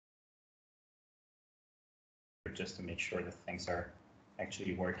just to make sure that things are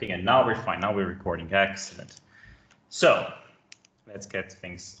actually working. And now we're fine. Now we're recording. Excellent. So let's get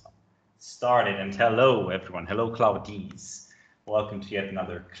things started. And hello, everyone. Hello, Cloudees. Welcome to yet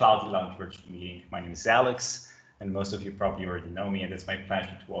another Cloudee Lounge virtual meeting. My name is Alex, and most of you probably already know me, and it's my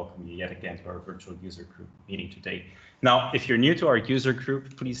pleasure to welcome you yet again to our virtual user group meeting today. Now, if you're new to our user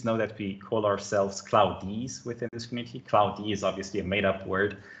group, please know that we call ourselves Cloudees within this community. Cloudee is obviously a made-up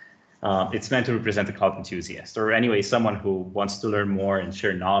word. It's meant to represent a cloud enthusiast, or anyway, someone who wants to learn more and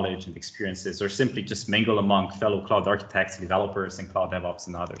share knowledge and experiences, or simply just mingle among fellow cloud architects, developers, and cloud DevOps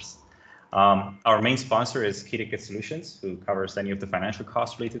and others. Our main sponsor is Kitticket Solutions, who covers any of the financial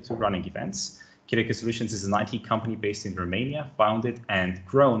costs related to running events. Kitticket Solutions is an IT company based in Romania, founded and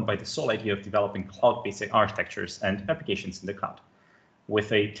grown by the sole idea of developing cloud-based architectures and applications in the cloud.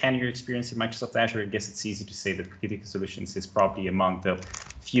 With a 10-year experience in Microsoft Azure, I guess it's easy to say that Kitticket Solutions is probably among the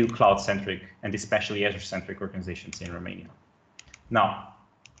few cloud-centric and especially Azure-centric organizations in Romania. Now,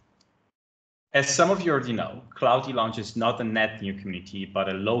 as some of you already know, Cloudee Lounge is not a net new community, but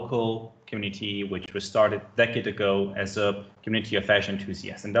a local community which was started a decade ago as a community of Azure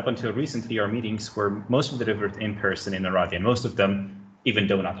enthusiasts. And up until recently, our meetings were mostly delivered in person in Oradea. And most of them, even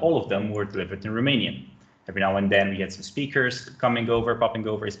though not all of them, were delivered in Romanian. Every now and then we had some speakers popping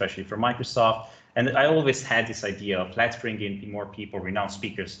over, especially from Microsoft. And I always had this idea of let's bring in more people, renowned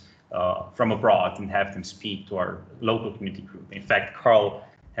speakers from abroad, and have them speak to our local community group. In fact, Karl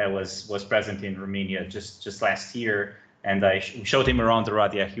was present in Romania just last year, and I showed him around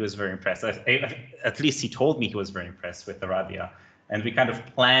Oradea. He was very impressed. At least he told me he was very impressed with Oradea. And we kind of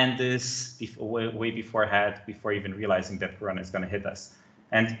planned this way before even realizing that Corona is going to hit us.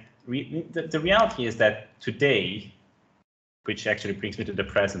 And the reality is that today, which actually brings me to the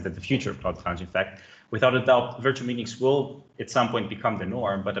present and the future of Cloudee Lounge, in fact, without a doubt, virtual meetings will at some point become the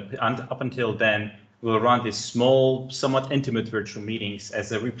norm. But up until then, we'll run these small, somewhat intimate virtual meetings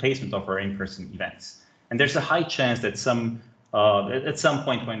as a replacement of our in-person events. And there's a high chance that at some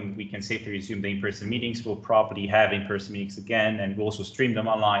point when we can safely resume the in-person meetings, we'll probably have in-person meetings again, and we'll also stream them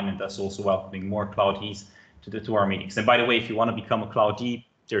online, and thus also welcoming more Cloudees to our meetings. And by the way, if you want to become a Cloudee,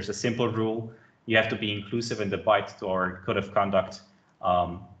 there's a simple rule. You have to be inclusive and abide to our code of conduct,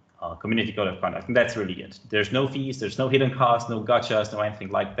 community code of conduct, and that's really it. There's no fees, there's no hidden costs, no gotchas, no anything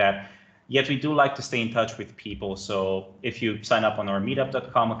like that. Yet we do like to stay in touch with people. So if you sign up on our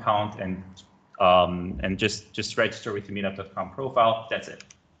meetup.com account and just register with the meetup.com profile, that's it.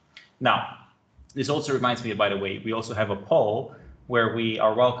 Now, this also reminds me, by the way, we also have a poll where we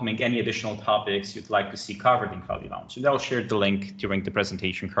are welcoming any additional topics you'd like to see covered in Cloudee Lounge. And I'll share the link during the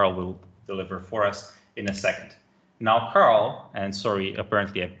presentation Karl will deliver for us in a second. Now, Karl, and sorry,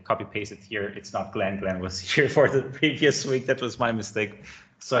 apparently I copy-pasted here. It's not Glenn. Glenn was here for the previous week. That was my mistake.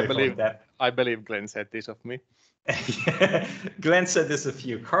 Sorry for that. I believe Glenn said this of me. Glenn said this of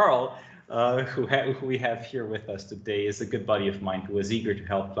you. Karl, who we have here with us today, is a good buddy of mine who was eager to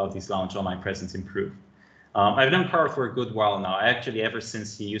help Cloudee Lounge online presence improve. I've known Karl for a good while now, actually ever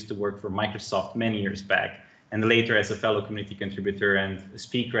since he used to work for Microsoft many years back, and later as a fellow community contributor and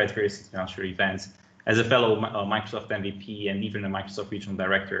speaker at various international events, as a fellow Microsoft MVP and even a Microsoft regional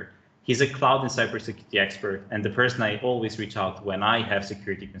director. He's a cloud and cybersecurity expert and the person I always reach out to when I have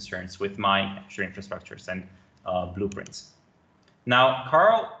security concerns with my Azure infrastructures and blueprints. Now,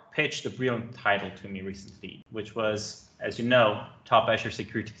 Karl pitched a brilliant title to me recently, which was, as you know, Top Azure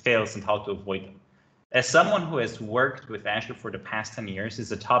Security Fails and How to Avoid Them. As someone who has worked with Azure for the past 10 years,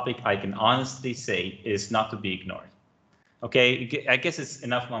 is a topic I can honestly say is not to be ignored. Okay, I guess it's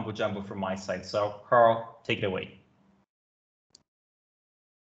enough mumbo jumbo from my side. So Karl, take it away.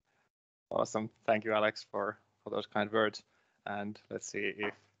 Awesome. Thank you, Alex, for those kind words. And let's see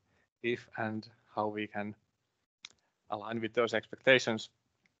if and how we can align with those expectations.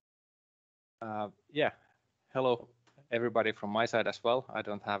 Yeah, hello, everybody from my side as well. I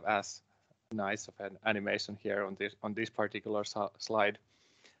don't have as nice of an animation here on this particular slide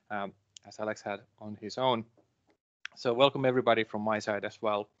as Alex had on his own. So welcome everybody from my side as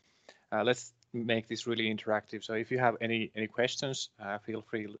well. Let's make this really interactive. So if you have any questions, feel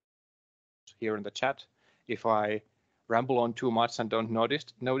free here in the chat. If I ramble on too much and don't notice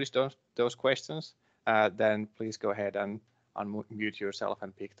those questions, then please go ahead and unmute yourself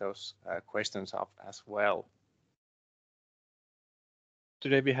and pick those questions up as well.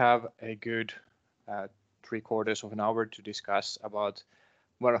 Today we have a good 3/4 of an hour to discuss about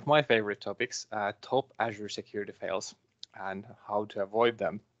one of my favorite topics, top Azure security fails and how to avoid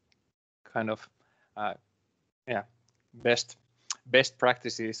them. Kind of, yeah, best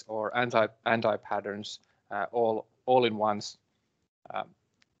practices or anti patterns all in ones.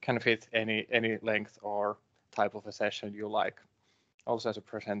 Can fit any length or type of a session you like. Also, as a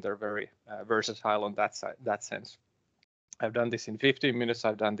presenter, very versatile on that sense. I've done this in 15 minutes.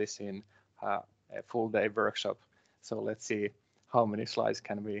 I've done this in a full day workshop. So let's see how many slides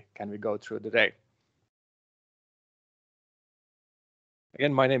can we go through today.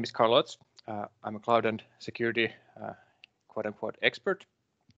 Again, my name is Karl Ots. I'm a cloud and security quote-unquote expert.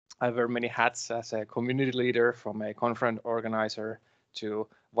 I wear many hats as a community leader, from a conference organizer to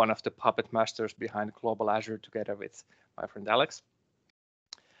one of the puppet masters behind Global Azure together with my friend Alex.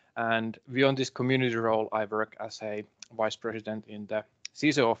 And beyond this community role, I work as a vice president in the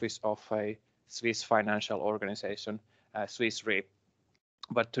CISO office of a Swiss financial organization, Swiss Re.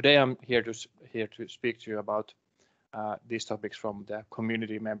 But today I'm here to speak to you about these topics from the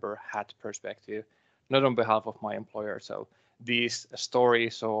community member hat perspective, not on behalf of my employer. So these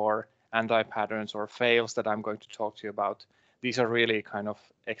stories or anti-patterns or fails that I'm going to talk to you about, these are really kind of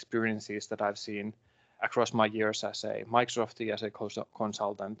experiences that I've seen across my years as a Microsoft, as a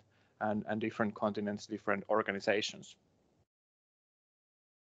consultant, and different continents, different organizations.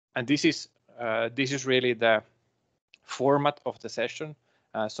 And this is really the format of the session.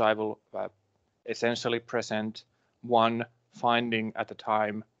 So I will essentially present one finding at a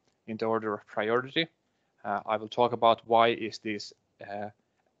time in the order of priority. I will talk about why is this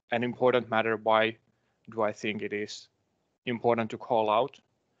an important matter, why do I think it is important to call out.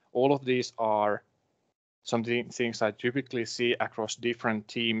 All of these are some things I typically see across different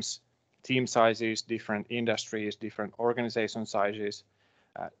teams, team sizes, different industries, different organization sizes.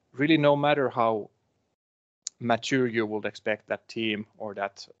 Really, no matter how mature you would expect that team or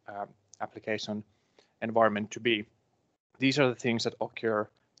that application environment to be, these are the things that occur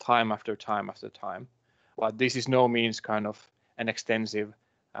time after time after time. But this is no means kind of an extensive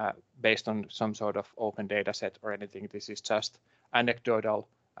based on some sort of open data set or anything. This is just anecdotal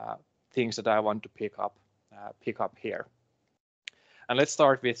things that I want to pick up here. And let's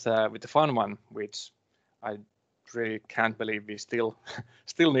start with the fun one, which I really can't believe we still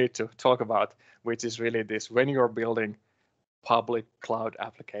need to talk about, which is really this: when you're building public cloud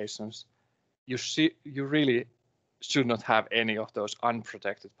applications, you really should not have any of those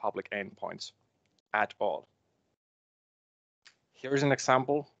unprotected public endpoints at all. Here's an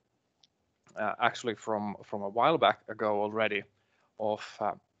example, actually from a while back ago already, of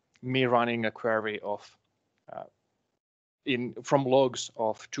me running a query of from logs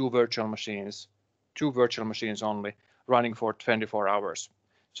of two virtual machines only, running for 24 hours.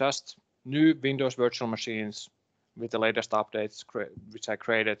 Just new Windows virtual machines with the latest updates, which I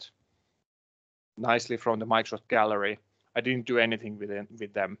created nicely from the Microsoft gallery. I didn't do anything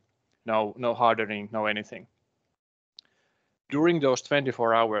with them. No hardening, no anything. During those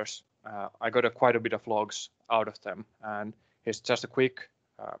 24 hours, I got quite a bit of logs out of them. And here's just a quick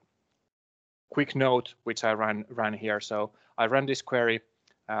note which I ran here. So I ran this query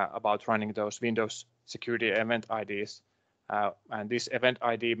about running those Windows security event IDs. And this event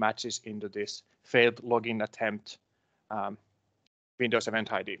ID matches into this failed login attempt Windows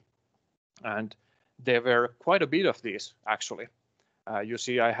event ID. And there were quite a bit of these, actually. You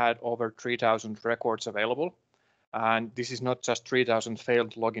see, I had over 3,000 records available. And this is not just 3,000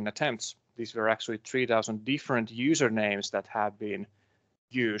 failed login attempts. These were actually 3,000 different usernames that have been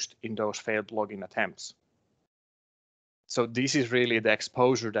used in those failed login attempts. So this is really the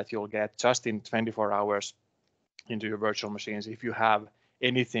exposure that you'll get just in 24 hours into your virtual machines if you have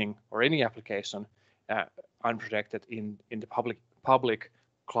anything or any application unprotected in the public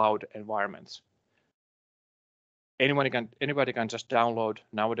cloud environments. Anybody can just download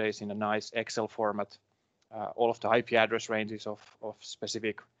nowadays in a nice Excel format all of the IP address ranges of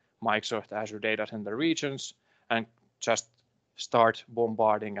specific Microsoft Azure data center regions and just start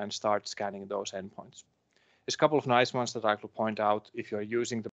bombarding and start scanning those endpoints. There's a couple of nice ones that I will point out. If you're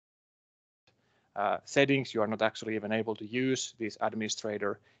using the settings, you are not actually even able to use this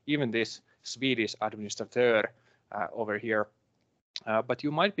administrator, even this Swedish administrator over here. But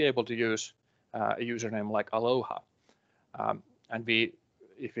you might be able to use a username like Aloha. And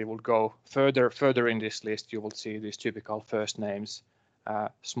if we would go further in this list, you will see these typical first names,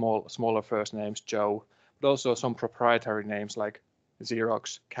 smaller first names, Joe, but also some proprietary names like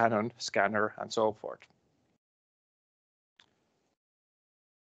Xerox, Canon, Scanner, and so forth.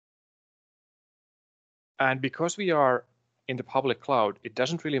 And because we are in the public cloud, it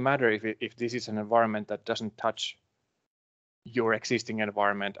doesn't really matter if this is an environment that doesn't touch your existing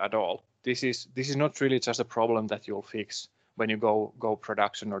environment at all. This is not really just a problem that you'll fix when you go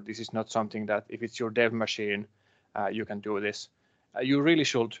production, or this is not something that if it's your dev machine, you can do this. You really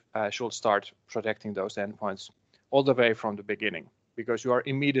should start protecting those endpoints all the way from the beginning, because you are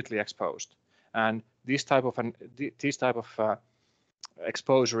immediately exposed. And this type of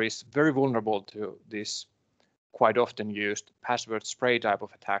exposure is very vulnerable to this quite often used password spray type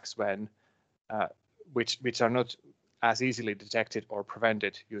of attacks when which are not as easily detected or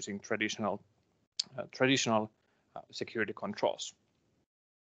prevented using traditional security controls.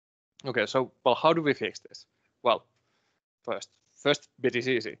 Okay, so well, how do we fix this? Well, first bit is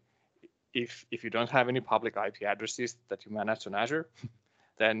easy. If you don't have any public IP addresses that you manage on Azure,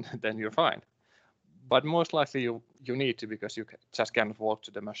 then you're fine. But most likely you need to, because you just can't walk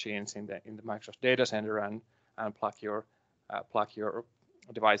to the machines in the Microsoft data center and plug your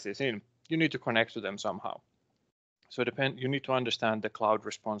devices in. You need to connect to them somehow. So you need to understand the cloud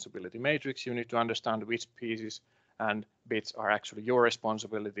responsibility matrix. You need to understand which pieces and bits are actually your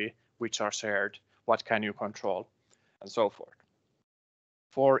responsibility, which are shared, what can you control, and so forth.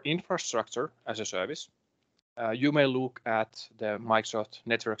 For infrastructure as a service, you may look at the Microsoft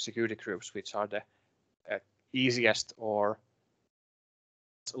network security groups, which are the easiest or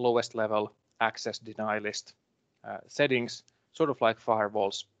lowest level access deny list settings, sort of like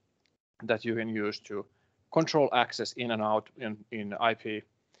firewalls that you can use to control access in and out in IP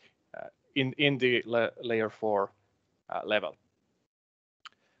in the layer 4 level.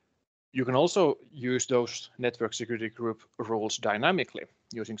 You can also use those network security group rules dynamically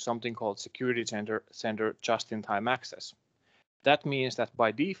using something called security center just-in-time access. That means that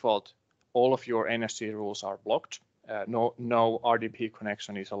by default, all of your NSG rules are blocked. No RDP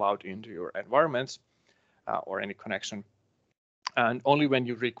connection is allowed into your environments or any connection. And only when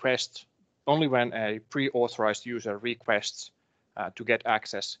a pre-authorized user requests to get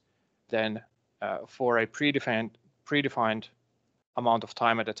access, then for a predefined amount of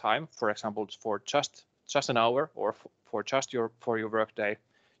time at a time, for example, for just an hour or for your workday,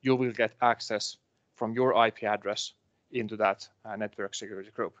 you will get access from your IP address into that network security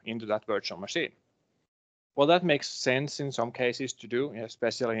group, into that virtual machine. Well, that makes sense in some cases to do,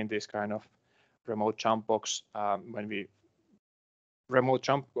 especially in this kind of remote jump box remote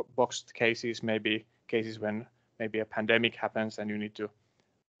jump box cases, maybe cases when maybe a pandemic happens and you need to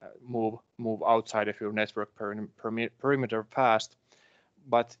move outside of your network perimeter fast.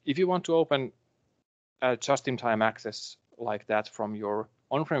 But if you want to open just-in-time access like that from your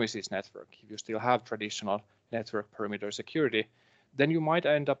on-premises network, if you still have traditional network perimeter security, then you might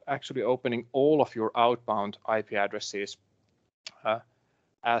end up actually opening all of your outbound IP addresses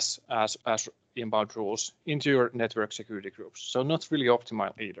as inbound rules into your network security groups. So not really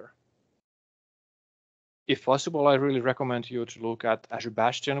optimal either. If possible, I really recommend you to look at Azure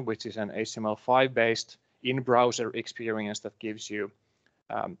Bastion, which is an HTML5 based in-browser experience that gives you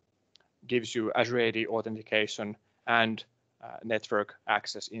Azure AD authentication and network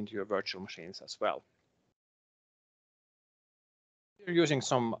access into your virtual machines as well. You're using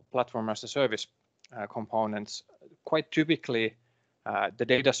some platform as a service components. Quite typically, the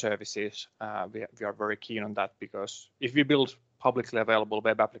data services, we are very keen on that, because if we build publicly available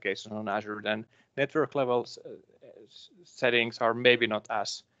web applications on Azure, then network levels settings are maybe not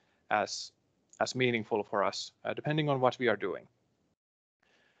as meaningful for us, depending on what we are doing.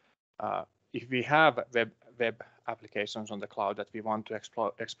 If we have web applications on the cloud that we want to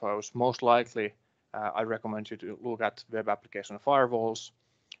expose, most likely I recommend you to look at web application firewalls,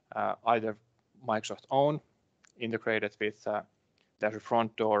 either Microsoft own, integrated with the Azure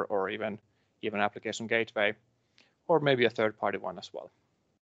Front Door, or even application gateway, or maybe a third-party one as well.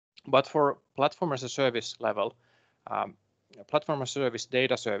 But for platform as a service level, platform as a service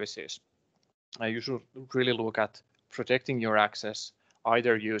data services, you should really look at protecting your access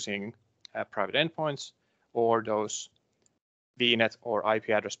either using private endpoints or those VNet or IP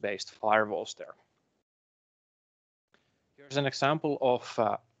address based firewalls there. Here's an example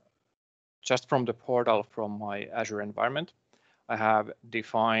of just from the portal from my Azure environment. I have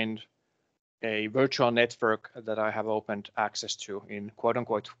defined a virtual network that I have opened access to in quote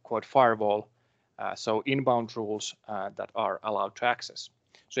unquote firewall. So inbound rules that are allowed to access.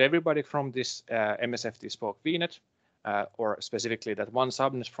 So everybody from this MSFT spoke VNet, or specifically that one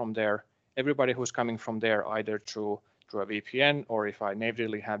subnet from there, everybody who's coming from there either through a VPN, or if I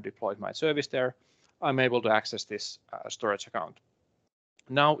natively have deployed my service there, I'm able to access this storage account.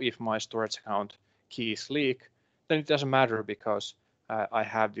 Now, if my storage account keys leak, then it doesn't matter, because I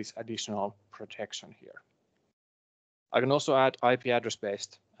have this additional protection here. I can also add IP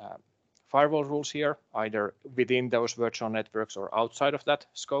address-based firewall rules here, either within those virtual networks or outside of that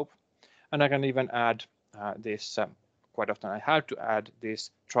scope. And I can even add this, quite often I have to add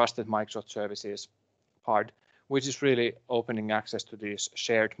this trusted Microsoft services part, which is really opening access to these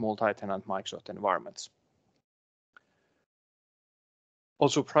shared multi-tenant Microsoft environments.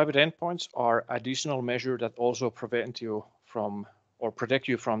 Also, private endpoints are additional measure that also prevent you from or protect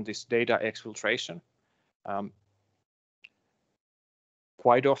you from this data exfiltration.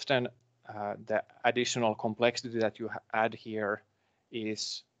 Quite often, the additional complexity that you add here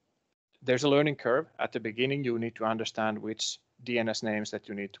is there's a learning curve. At the beginning, you need to understand which DNS names that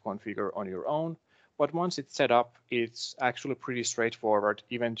you need to configure on your own. But once it's set up, it's actually pretty straightforward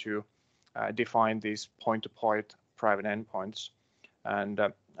even to define these point-to-point private endpoints. And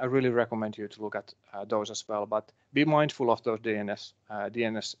I really recommend you to look at those as well. But be mindful of those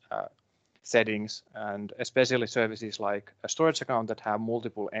DNS settings, and especially services like a storage account that have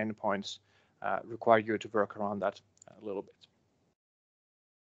multiple endpoints require you to work around that a little bit.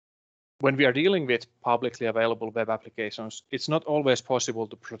 When we are dealing with publicly available web applications, it's not always possible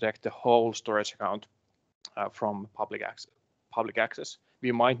to protect the whole storage account from public access.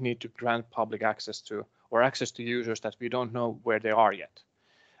 We might need to grant public access to or access to users that we don't know where they are yet.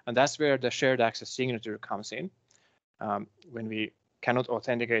 And that's where the shared access signature comes in. When we cannot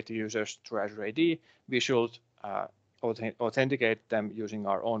authenticate the users through Azure AD, we should authenticate them using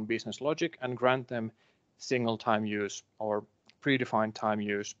our own business logic and grant them single time use or predefined time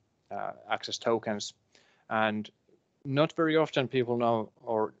use access tokens. And not very often people know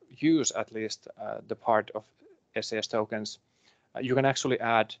or use at least the part of SAS tokens. You can actually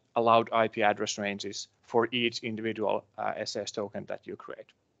add allowed IP address ranges for each individual SAS token that you create.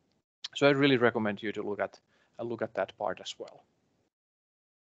 So I really recommend you to look at that part as well.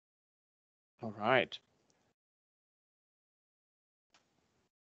 All right.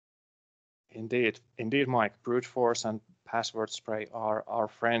 Indeed, Mike. Brute force and password spray are our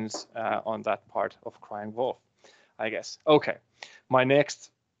friends on that part of crying wolf, I guess. Okay, my next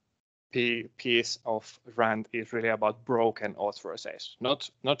piece of rant is really about broken authorization, not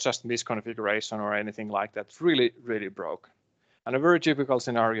just misconfiguration or anything like that. It's really broken. And a very typical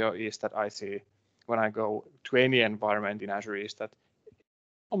scenario is that I see when I go to any environment in Azure is that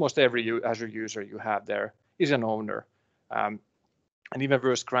almost every Azure user you have there is an owner. And even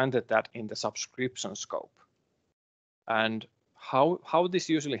worse, granted that in the subscription scope. And how this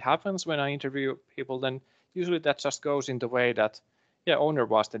usually happens when I interview people, then usually that just goes in the way that, yeah, owner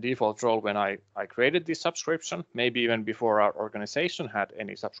was the default role when I created this subscription, maybe even before our organization had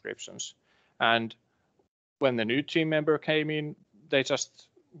any subscriptions. And when the new team member came in, they just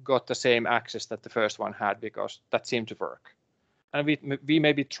got the same access that the first one had because that seemed to work. And we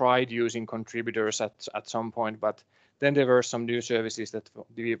maybe tried using contributors at some point, but then there were some new services that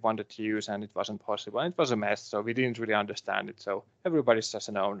we wanted to use and it wasn't possible. And it was a mess, so we didn't really understand it. So everybody's just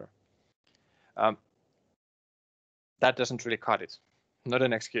an owner. That doesn't really cut it. Not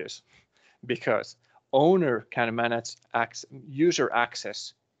an excuse, because owner can manage user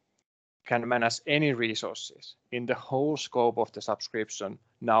access, can manage any resources in the whole scope of the subscription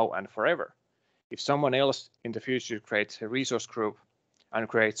now and forever. If someone else in the future creates a resource group and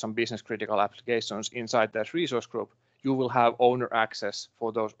creates some business critical applications inside that resource group, you will have owner access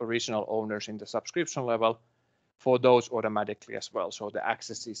for those original owners in the subscription level for those automatically as well. So the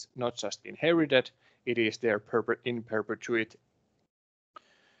access is not just inherited, it is there in perpetuity.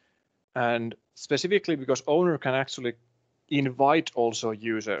 And specifically because owner can actually invite also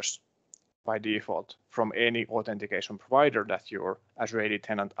users by default from any authentication provider that your Azure AD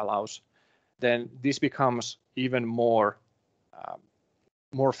tenant allows, then this becomes even more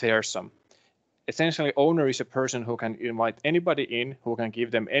fearsome. Essentially, owner is a person who can invite anybody in, who can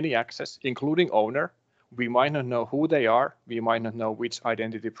give them any access, including owner. We might not know who they are. We might not know which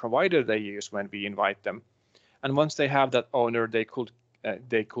identity provider they use when we invite them. And once they have that owner, they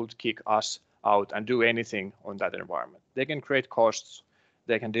could kick us out and do anything on that environment. They can create costs.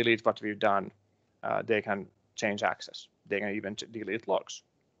 They can delete what we've done. They can change access. They can even delete logs.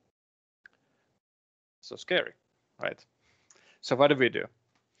 So scary, right? So what do?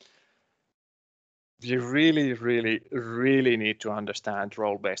 You really need to understand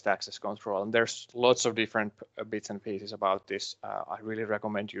role-based access control. And there's lots of different bits and pieces about this. I really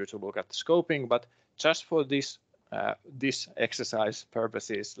recommend you to look at the scoping, but just for this exercise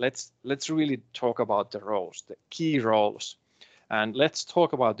purposes, let's really talk about the roles, the key roles. And let's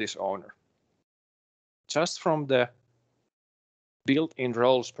talk about this owner. Just from the built-in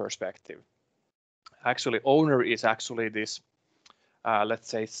roles perspective, actually owner is actually this let's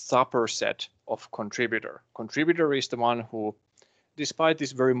say superset of contributor. Contributor is the one who, despite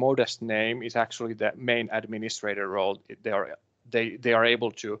this very modest name, is actually the main administrator role. They are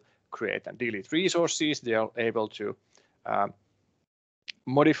able to create and delete resources. They are able to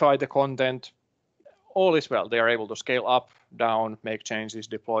modify the content. All is well. They are able to scale up, down, make changes,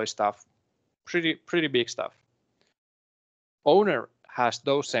 deploy stuff. Pretty big stuff. Owner has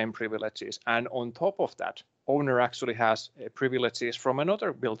those same privileges, and on top of that, owner actually has privileges from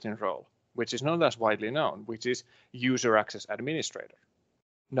another built-in role, which is not as widely known, which is user access administrator.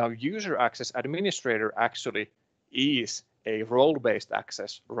 Now, user access administrator actually is a role-based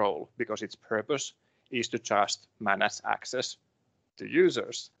access role because its purpose is to just manage access to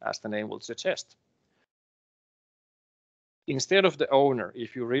users, as the name would suggest. Instead of the owner,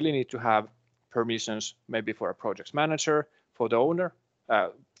 if you really need to have permissions, maybe for a project manager, for the owner,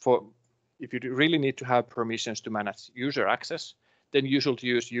 if you really need to have permissions to manage user access, then you should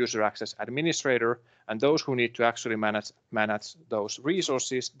use user access administrator, and those who need to actually manage those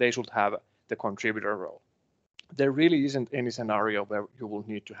resources, they should have the contributor role. There really isn't any scenario where you will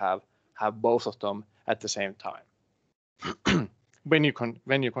need to have both of them at the same time. when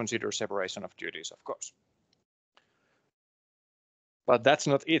you consider separation of duties, of course. But that's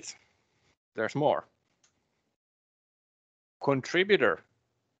not it. There's more. Contributor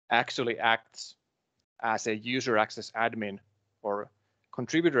actually acts as a user access admin, or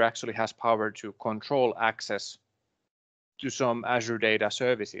contributor actually has power to control access to some Azure data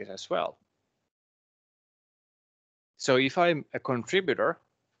services as well. So if I'm a contributor,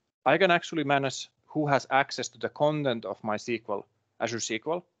 I can actually manage who has access to the content of my SQL, Azure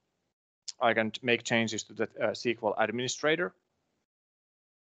SQL. I can make changes to the SQL administrator.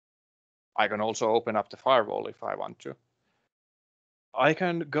 I can also open up the firewall if I want to. I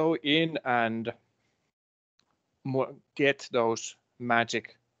can go in and get those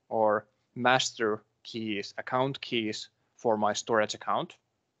magic or master keys, account keys for my storage account.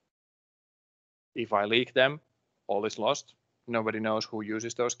 If I leak them, all is lost. Nobody knows who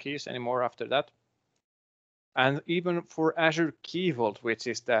uses those keys anymore after that. And even for Azure Key Vault, which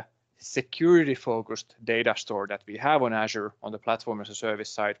is the security-focused data store that we have on Azure on the platform as a service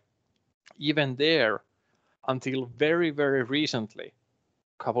side, even there, until very, very recently,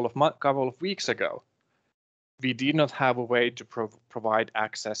 couple of weeks ago, we did not have a way to provide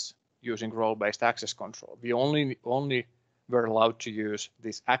access using role-based access control. We only were allowed to use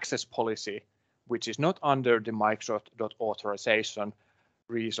this access policy, which is not under the Microsoft.authorization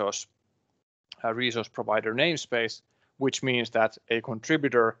resource provider namespace, which means that a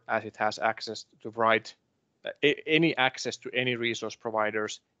contributor, as it has access to write any access to any resource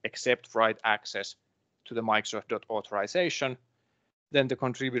providers except write access to the Microsoft.authorization, then the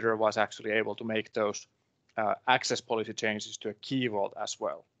contributor was actually able to make those access policy changes to a key vault as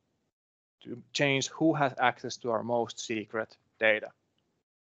well, to change who has access to our most secret data.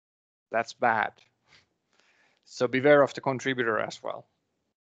 That's bad. So beware of the contributor as well.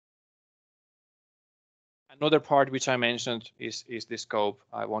 Another part which I mentioned is the scope.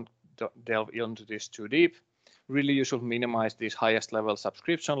 I won't delve into this too deep. Really, you should minimize these highest level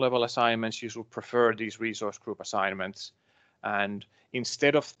subscription level assignments. You should prefer these resource group assignments. And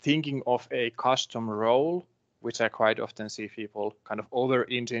instead of thinking of a custom role, which I quite often see people kind of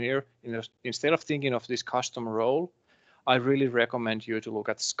over-engineer, instead of thinking of this custom role, I really recommend you to look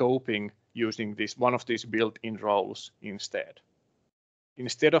at scoping using one of these built-in roles instead.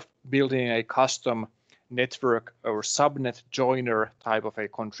 Instead of building a custom network or subnet joiner type of a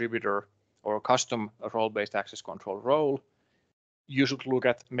contributor or a custom role-based access control role, you should look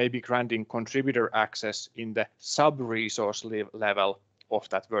at maybe granting contributor access in the sub-resource level of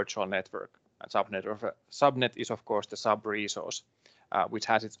that virtual network. And subnet is, of course, the sub-resource, which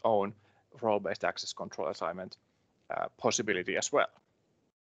has its own role-based access control assignment possibility as well.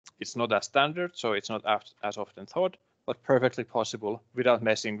 It's not as standard, so it's not as often thought, but perfectly possible without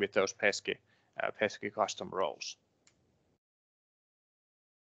messing with those pesky custom roles.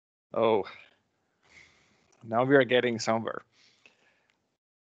 Oh, now we are getting somewhere.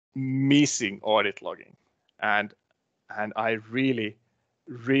 Missing audit logging, and I really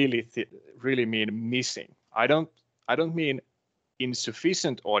mean missing. I don't mean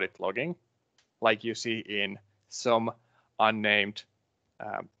insufficient audit logging, like you see in some unnamed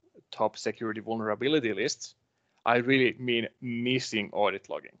top security vulnerability lists. I really mean missing audit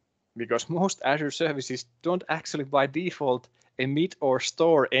logging, because most Azure services don't actually by default emit or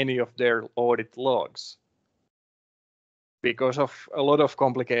store any of their audit logs, because of a lot of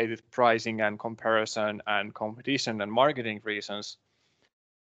complicated pricing and comparison and competition and marketing reasons.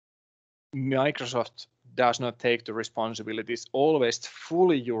 Microsoft does not take the responsibility. It's always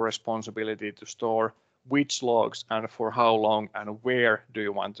fully your responsibility to store which logs and for how long and where do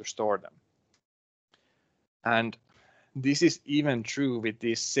you want to store them. And this is even true with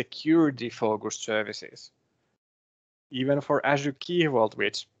these security-focused services. Even for Azure Key Vault,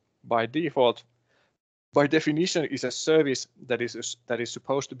 which by default, by definition, is a service that is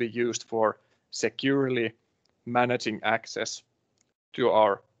supposed to be used for securely managing access to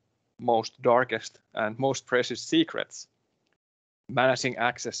our most darkest and most precious secrets. Managing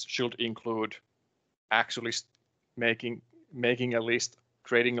access should include actually making a list,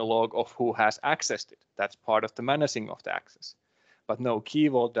 creating a log of who has accessed it. That's part of the managing of the access. But no, Key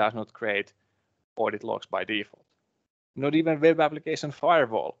Vault does not create audit logs by default. Not even Web Application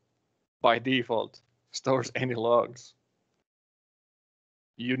Firewall by default stores any logs.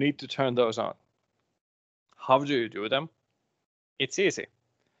 You need to turn those on. How do you do them? It's easy.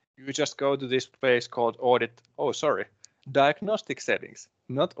 You just go to this place called diagnostic settings,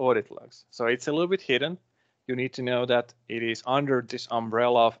 not audit logs. So it's a little bit hidden. You need to know that it is under this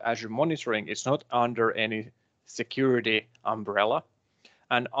umbrella of Azure monitoring. It's not under any security umbrella.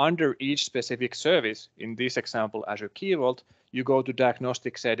 And under each specific service, in this example, Azure Key Vault, you go to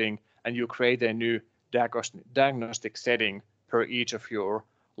diagnostic setting and you create a new diagnostic setting per each of your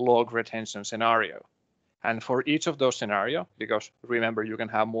log retention scenario. And for each of those scenarios, because remember, you can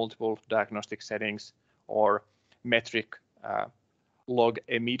have multiple diagnostic settings or metric log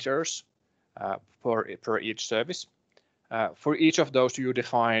emitters per each service. For each of those, you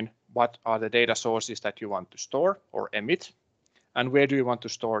define what are the data sources that you want to store or emit, and where do you want to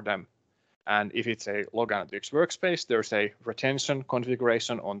store them. And if it's a log analytics workspace, there's a retention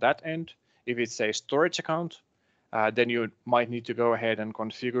configuration on that end. If it's a storage account, then you might need to go ahead and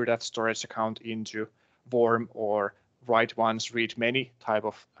configure that storage account into warm or write once, read many type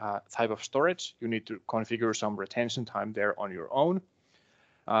of storage. You need to configure some retention time there on your own.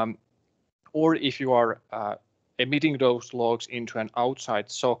 Or if you are emitting those logs into an outside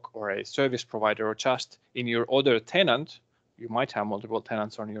SOC or a service provider or just in your other tenant, you might have multiple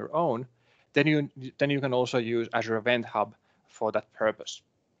tenants on your own, then you can also use Azure Event Hub for that purpose.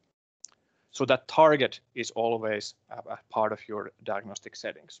 So that target is always a part of your diagnostic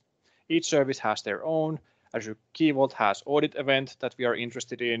settings. Each service has their own. Azure Key Vault has audit event that we are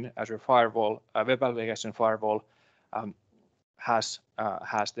interested in. Azure Firewall, Web Application Firewall has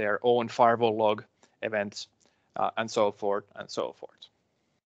their own firewall log events, and so forth and so forth.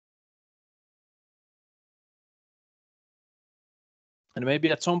 And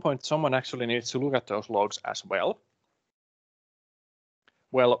maybe at some point, someone actually needs to look at those logs as well.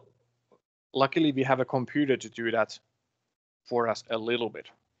 Well, luckily, we have a computer to do that for us a little bit.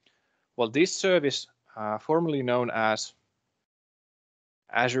 Well, this service, formerly known as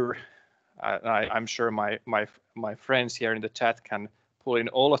Azure, I'm sure my friends here in the chat can pull in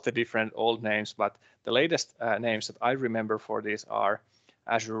all of the different old names, but the latest names that I remember for this are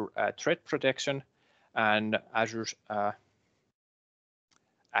Azure Threat Protection and Azure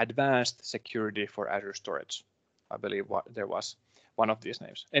Advanced Security for Azure Storage. I believe there was one of these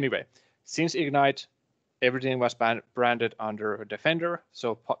names. Anyway, since Ignite, everything was branded under Defender,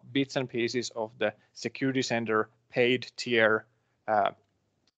 so bits and pieces of the Security Center paid tier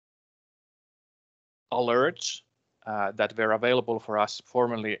alerts that were available for us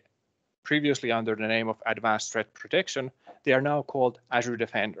previously under the name of Advanced Threat Protection, they are now called Azure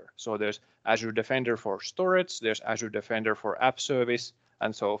Defender. So there's Azure Defender for storage, there's Azure Defender for app service,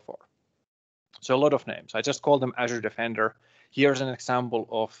 and so forth. So a lot of names. I just call them Azure Defender. Here's an example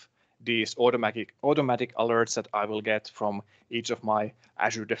of these automatic alerts that I will get from each of my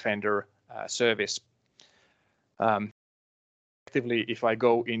Azure Defender service. Effectively, if I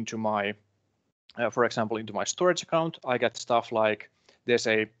go into my, for example, into my storage account, I get stuff like there's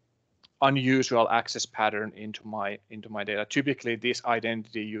a unusual access pattern into my data. Typically, this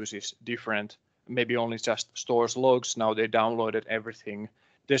identity uses different, maybe only just stores logs. Now they downloaded everything.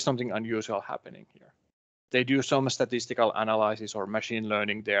 There's something unusual happening here. They do some statistical analysis or machine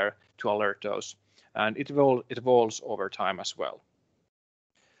learning there to alert those, and it evolves over time as well.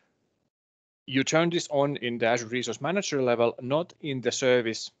 You turn this on in the Azure Resource Manager level, not in the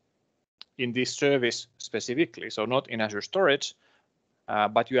service, in this service specifically, so not in Azure Storage,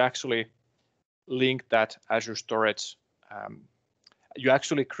 but you actually link that Azure Storage. You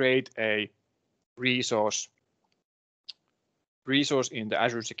actually create a resource in the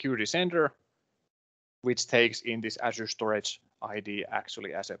Azure Security Center, which takes in this Azure Storage ID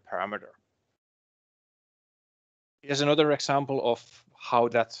actually as a parameter. Here's another example of how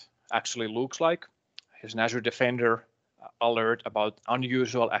that actually looks like. Here's an Azure Defender alert about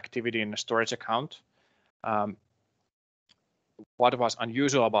unusual activity in a storage account. What was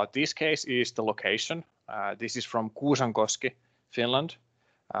unusual about this case is the location. This is from Kuusankoski, Finland.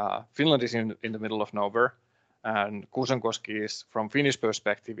 Finland is in the middle of nowhere, and Kuusankoski is, from Finnish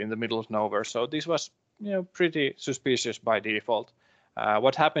perspective, in the middle of nowhere. So this was, pretty suspicious by default.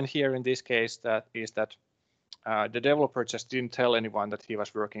 What happened here in this case is that the developer just didn't tell anyone that he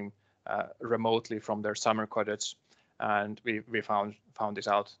was working remotely from their summer cottage, and we found this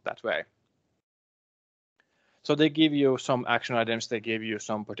out that way. So they give you some action items, they give you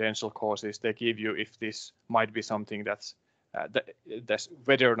some potential causes, they give you if this might be something that's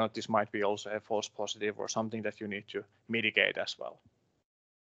whether or not this might be also a false positive or something that you need to mitigate as well.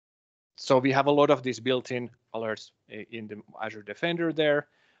 So we have a lot of these built-in alerts in the Azure Defender there,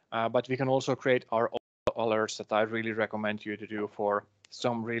 but we can also create our own alerts that I really recommend you to do for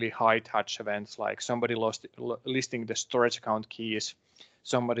some really high-touch events, like somebody listing the storage account keys,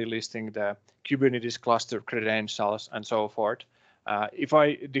 somebody listing the Kubernetes cluster credentials, and so forth. If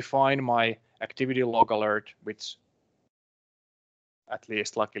I define my activity log alert, which at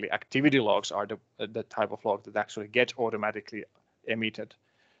least luckily activity logs are the type of log that actually get automatically emitted.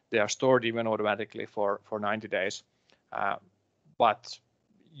 They are stored even automatically for 90 days. But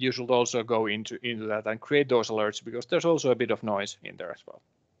you should also go into that and create those alerts, because there's also a bit of noise in there as well.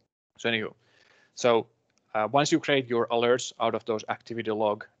 So anywho, so once you create your alerts out of those activity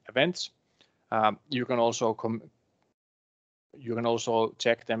log events, you can also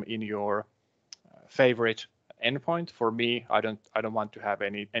check them in your favorite endpoint. For me, I don't want to have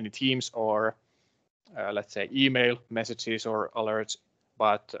any Teams or let's say email messages or alerts,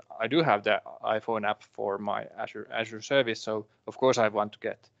 but I do have the iPhone app for my Azure service. So of course I want to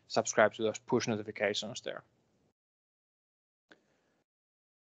get subscribed to those push notifications there.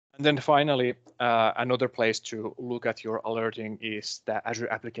 And then finally, another place to look at your alerting is the Azure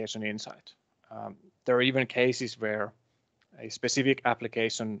Application Insight. There are even cases where a specific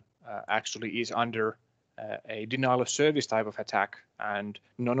application actually is under a denial of service type of attack, and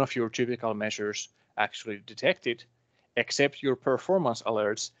none of your typical measures actually detect it, except your performance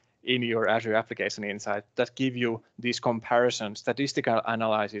alerts in your Azure Application Insight that give you these comparison statistical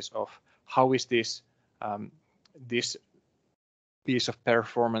analysis of how is this this piece of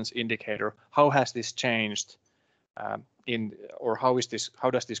performance indicator, how has this changed how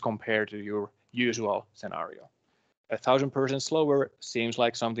does this compare to your usual scenario? 1,000% slower seems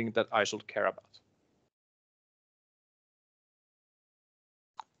like something that I should care about.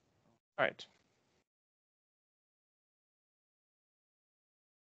 All right.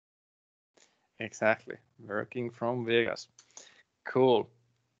 Exactly, working from Vegas. Cool.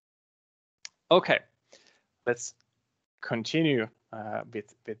 Okay, let's continue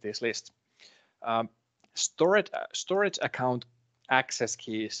with this list. Storage account access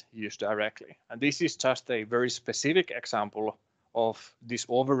keys used directly. And this is just a very specific example of this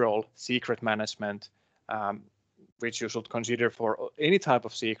overall secret management, which you should consider for any type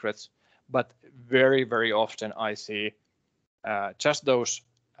of secrets. But very, very often I see just those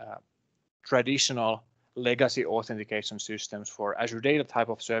traditional legacy authentication systems for Azure data type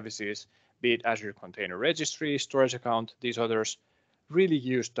of services, be it Azure Container Registry, storage account, these others, really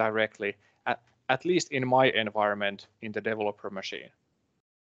used directly, at least in my environment, in the developer machine.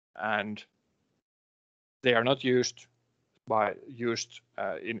 And they are not used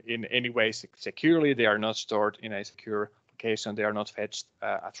in any way securely. They are not stored in a secure location. They are not fetched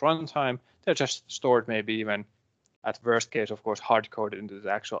at runtime. They're just stored maybe even at worst case, of course, hard-coded into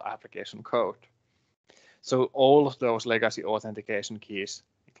the actual application code. So all of those legacy authentication keys,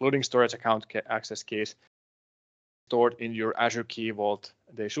 including storage account access keys, stored in your Azure Key Vault.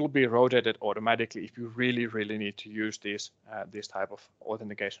 They should be rotated automatically if you really, really need to use these type of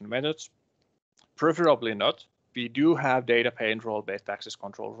authentication methods. Preferably not. We do have data pane role-based access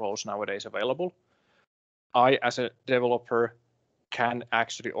control roles nowadays available. I, as a developer, can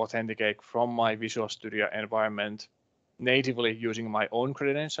actually authenticate from my Visual Studio environment natively using my own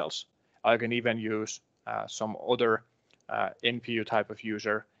credentials. I can even use some other NPU type of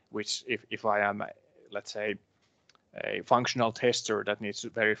user, which if I am, let's say, a functional tester that needs to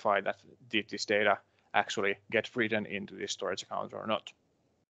verify that did this data actually get written into this storage account or not.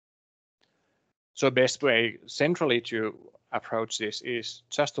 So best way centrally to approach this is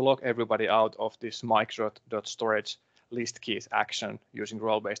just to lock everybody out of this micro.storage list keys action using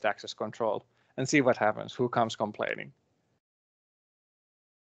role-based access control and see what happens, who comes complaining.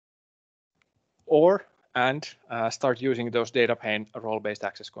 And start using those data pane role-based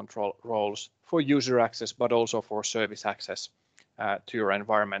access control roles for user access, but also for service access to your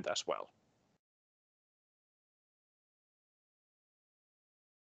environment as well.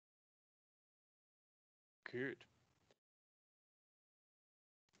 Good.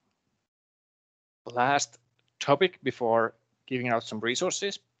 Last topic before giving out some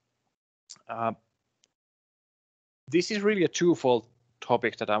resources. This is really a twofold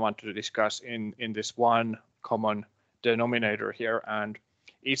topic that I want to discuss in this one common denominator here, and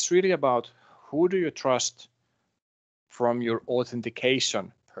it's really about who do you trust from your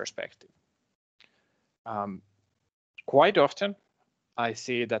authentication perspective. quite often I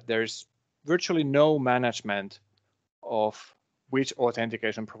see that there's virtually no management of which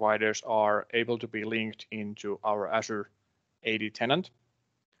authentication providers are able to be linked into our Azure AD tenant,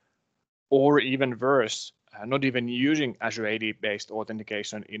 or even worse, not even using Azure AD based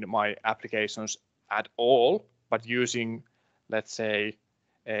authentication in my applications at all, but using, let's say,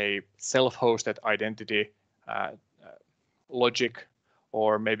 a self-hosted identity logic,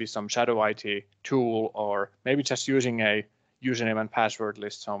 or maybe some shadow IT tool, or maybe just using a username and password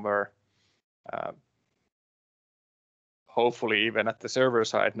list somewhere, hopefully even at the server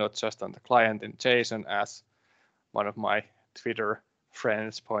side, not just on the client in JSON, as one of my Twitter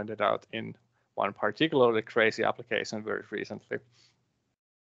friends pointed out in one particularly crazy application very recently.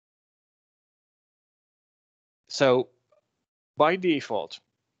 So by default,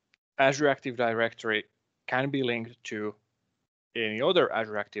 Azure Active Directory can be linked to any other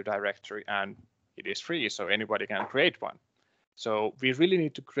Azure Active Directory, and it is free, so anybody can create one. So we really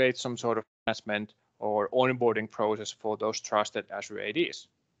need to create some sort of management or onboarding process for those trusted Azure ADs.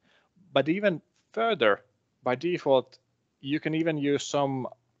 But even further, by default, you can even use some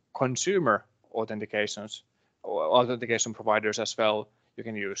consumer authentications or authentication providers as well. You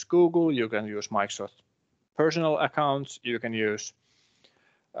can use Google, you can use Microsoft personal accounts, you can use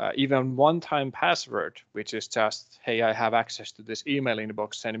even one-time password, which is just, hey, I have access to this email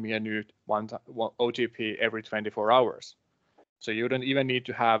inbox, send me a new one OTP every 24 hours. So you don't even need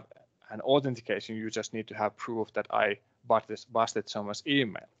to have an authentication, you just need to have proof that I busted someone's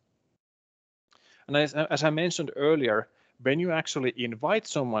email. And as I mentioned earlier, when you actually invite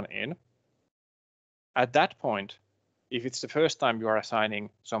someone in, at that point, if it's the first time you are assigning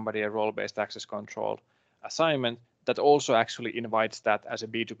somebody a role-based access control assignment, that also actually invites that as a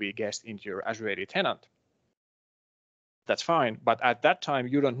B2B guest into your Azure AD tenant. That's fine, but at that time,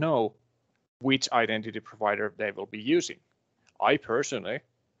 you don't know which identity provider they will be using. I personally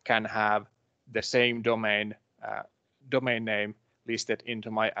can have the same domain name listed into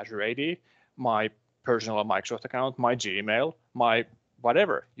my Azure AD, my personal Microsoft account, my Gmail, my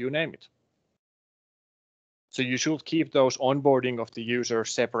whatever, you name it. So you should keep those onboarding of the user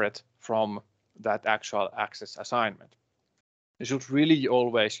separate from that actual access assignment. You should really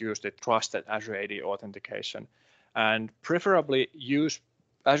always use the trusted Azure AD authentication, and preferably use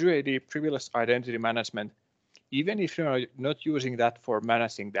Azure AD privileged identity management, even if you're not using that for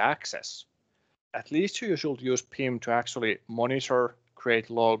managing the access. At least you should use PIM to actually monitor, create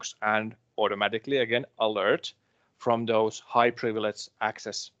logs, and automatically, again, alert from those high privilege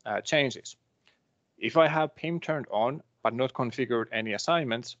access changes. If I have PIM turned on, but not configured any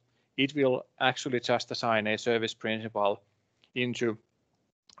assignments, it will actually just assign a service principal into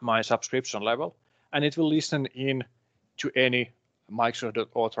my subscription level, and it will listen in to any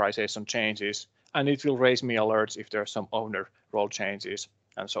Microsoft authorization changes, and it will raise me alerts if there's some owner role changes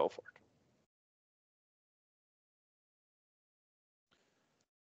and so forth.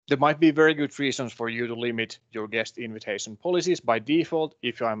 There might be very good reasons for you to limit your guest invitation policies. By default,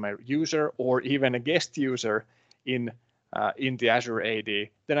 if I'm a user or even a guest user in the Azure AD,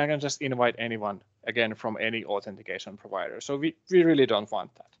 then I can just invite anyone, again, from any authentication provider. So we really don't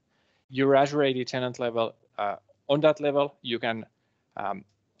want that. Your Azure AD tenant level, on that level, you can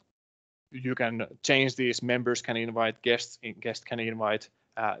change these. Members can invite guests can invite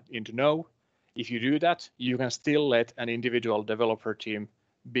into no. If you do that, you can still let an individual developer team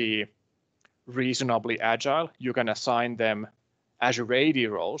be reasonably agile. You can assign them Azure AD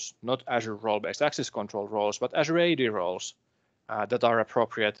roles, not Azure role-based access control roles, but Azure AD roles that are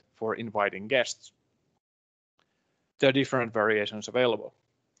appropriate for inviting guests. There are different variations available.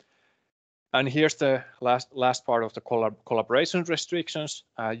 And here's the last part of the collaboration restrictions.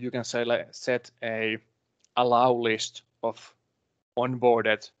 You can set a allow list of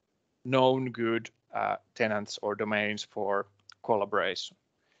onboarded known good tenants or domains for collaboration.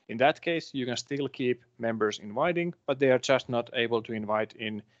 In that case, you can still keep members inviting, but they are just not able to invite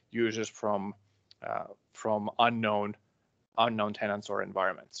in users from unknown tenants or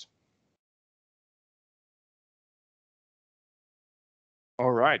environments.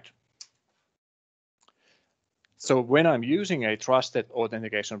 All right. So when I'm using a trusted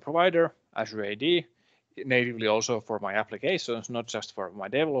authentication provider, Azure AD, natively also for my applications, not just for my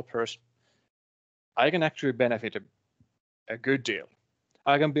developers, I can actually benefit a good deal.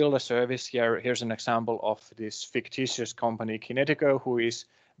 I can build a service here. Here's an example of this fictitious company, Kinetico, who is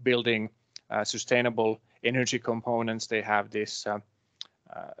building sustainable energy components. They have this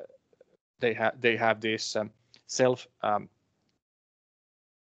self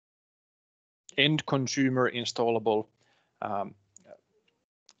end consumer installable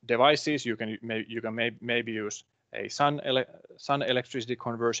devices. You can maybe use a sun electricity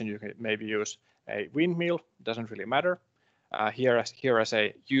conversion, you can maybe use a windmill, doesn't really matter. Here as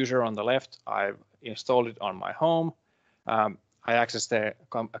a user on the left, I've installed it on my home. I access the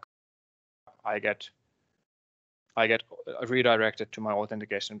I get redirected to my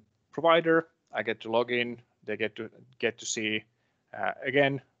authentication provider. I get to log in. They get to see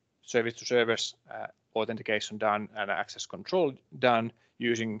again service to service authentication done and access control done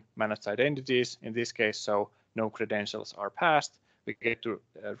using managed identities in this case. So no credentials are passed. We get to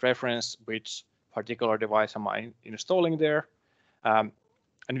reference which particular device am I installing there, and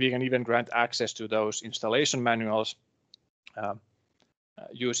we can even grant access to those installation manuals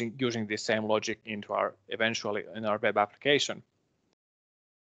using this same logic into our eventually in our web application.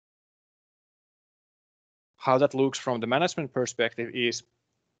 How that looks from the management perspective is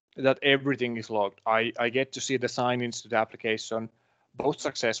that everything is logged. I get to see the sign-ins to the application, both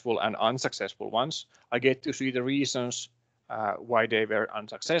successful and unsuccessful ones. I get to see the reasons why they were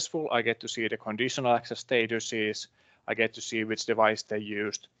unsuccessful. I get to see the conditional access statuses. I get to see which device they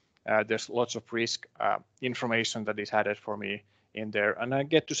used. There's lots of risk information that is added for me in there, and I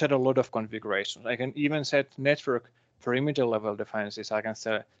get to set a lot of configurations. I can even set network perimeter level defenses. I can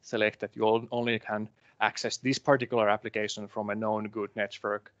select that you only can access this particular application from a known good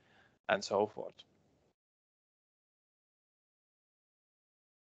network and so forth.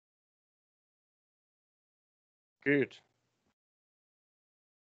 Good.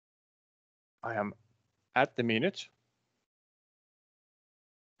 I am at the minute.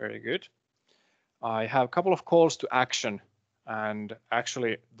 Very good. I have a couple of calls to action, and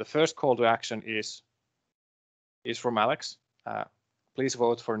actually the first call to action is from Alex. Please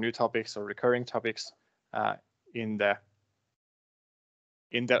vote for new topics or recurring topics from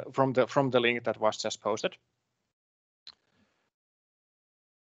the link that was just posted.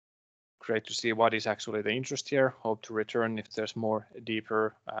 Great to see what is actually the interest here. Hope to return if there's more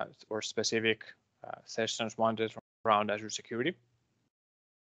deeper or specific sessions wanted around Azure security.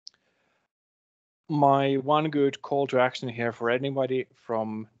 My one good call to action here for anybody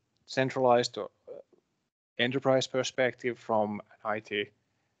from centralized or enterprise perspective, from an IT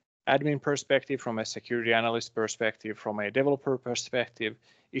admin perspective, from a security analyst perspective, from a developer perspective,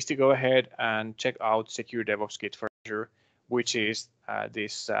 is to go ahead and check out Secure DevOps Kit for Azure, which is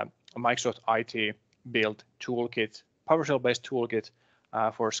this Microsoft IT built toolkit, PowerShell-based toolkit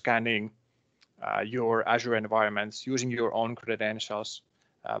for scanning your Azure environments using your own credentials.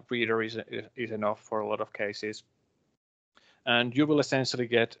 Reader is enough for a lot of cases, and you will essentially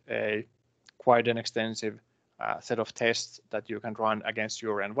get quite an extensive set of tests that you can run against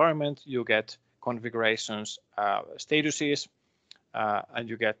your environment. You get configurations, statuses, and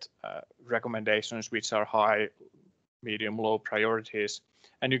you get recommendations which are high, medium, low priorities,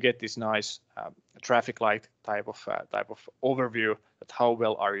 and you get this nice traffic light type of overview that how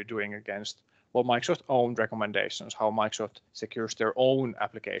well are you doing against Microsoft own recommendations, how Microsoft secures their own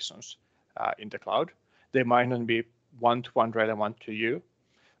applications in the cloud. They might not be one-to-one relevant to you.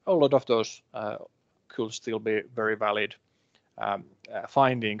 A lot of those could still be very valid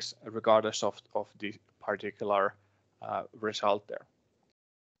findings regardless of the particular result there.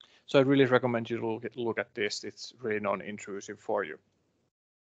 So I really recommend you to look at this. It's really non-intrusive for you.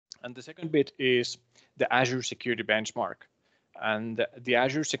 And the second bit is the Azure Security Benchmark. And the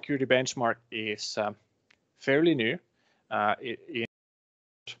Azure Security Benchmark is fairly new. In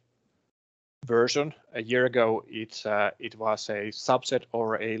version a year ago, it was a subset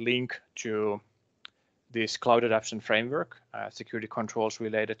or a link to this Cloud Adaptation Framework, security controls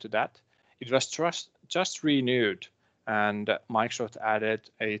related to that. It was just renewed, and Microsoft added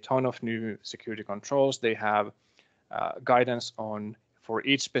a ton of new security controls. They have guidance on for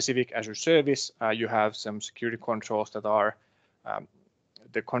each specific Azure service. You have some security controls that are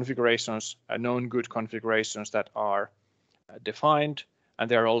the configurations, known good configurations that are defined,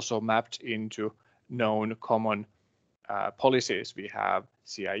 and they're also mapped into known common policies. We have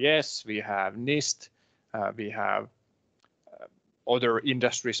CIS, we have NIST, we have other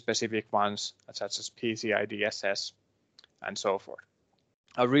industry-specific ones such as PCI DSS and so forth.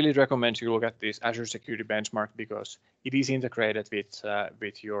 I really recommend you look at this Azure Security Benchmark because it is integrated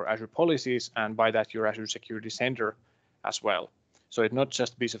with your Azure policies, and by that your Azure Security Center as well. So it's not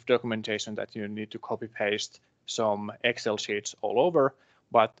just a piece of documentation that you need to copy paste some Excel sheets all over,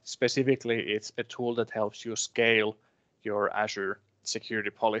 but specifically it's a tool that helps you scale your Azure security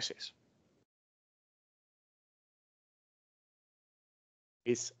policies.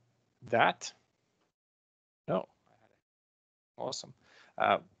 Is that? No. Awesome.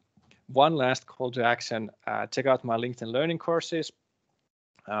 One last call to action, check out my LinkedIn Learning courses.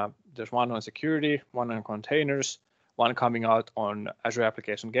 There's one on security, one on containers, one coming out on Azure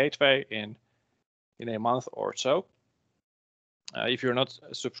Application Gateway in a month or so. If you're not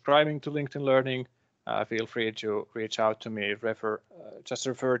subscribing to LinkedIn Learning, feel free to reach out to me. Just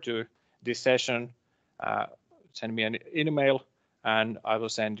refer to this session, send me an email, and I will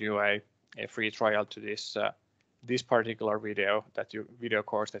send you a free trial to this particular video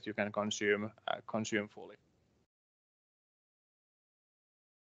course that you can consume fully.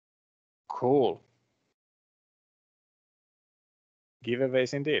 Cool.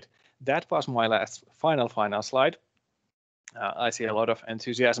 Giveaways indeed. That was my last final slide. I see a lot of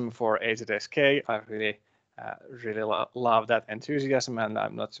enthusiasm for AZSK. I really love that enthusiasm, and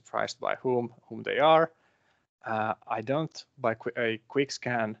I'm not surprised by whom they are. I don't, by a quick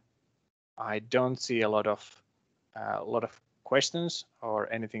scan, I don't see a lot of questions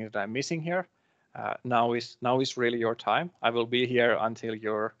or anything that I'm missing here. Now is really your time. I will be here until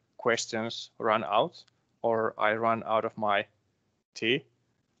your questions run out, or I run out of my tea,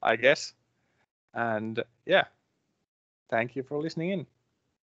 I guess. And yeah, thank you for listening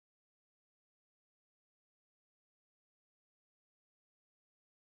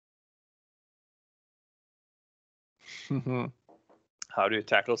in. How do you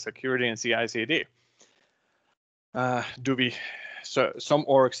tackle security in CI/CD? So some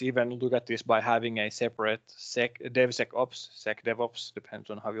orgs even look at this by having a separate DevSecOps, depends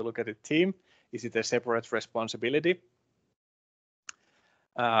on how you look at it, team. Is it a separate responsibility?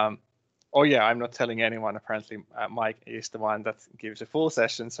 Oh yeah, I'm not telling anyone. Apparently, Mike is the one that gives a full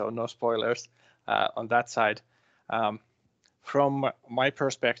session, so no spoilers on that side. From my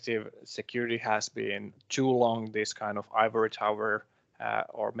perspective, security has been too long this kind of ivory tower,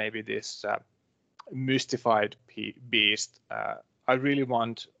 or maybe this mystified beast. I really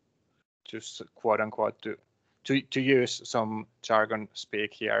want to quote unquote to use some jargon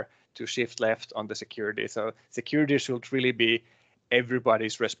speak here, to shift left on the security. So security should really be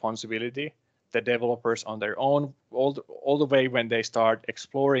everybody's responsibility. The developers on their own, all the way when they start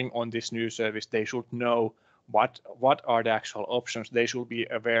exploring on this new service, they should know what are the actual options. They should be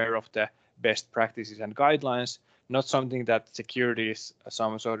aware of the best practices and guidelines, not something that security is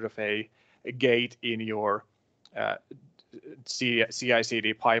some sort of a gate in your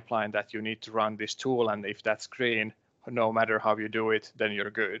CI/CD pipeline that you need to run this tool, and if that's green, no matter how you do it, then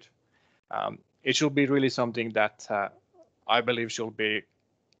you're good. It should be really something that I believe should be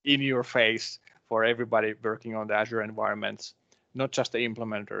in your face for everybody working on the Azure environments, not just the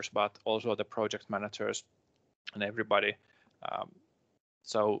implementers, but also the project managers and everybody.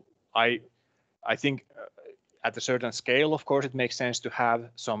 So I think at a certain scale, of course, it makes sense to have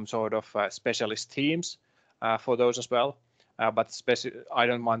some sort of specialist teams for those as well. But I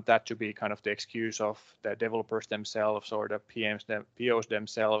don't want that to be kind of the excuse of the developers themselves or the POs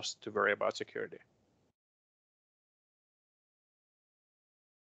themselves to worry about security.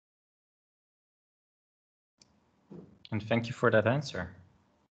 And thank you for that answer.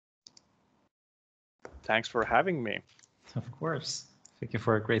 Thanks for having me. Of course. Thank you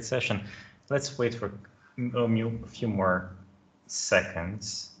for a great session. Let's wait for a few more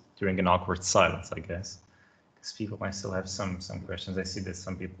seconds during an awkward silence, I guess, because people might still have some questions. I see that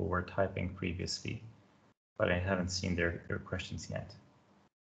some people were typing previously, but I haven't seen their questions yet.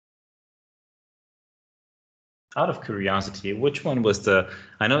 Out of curiosity, which one was I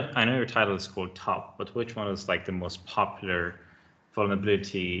know your title is called top, but which one was like the most popular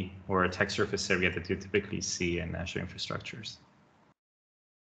vulnerability or attack surface area that you typically see in Azure infrastructures?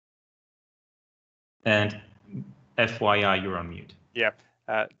 And FYI, you're on mute. Yeah,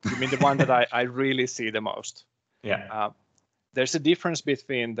 you mean the one that I really see the most? Yeah. There's a difference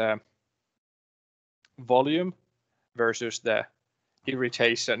between the volume versus the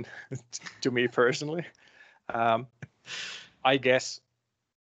irritation to me personally. I guess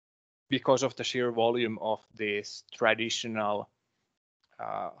because of the sheer volume of these traditional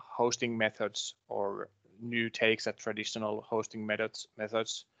hosting methods or new takes at traditional hosting methods.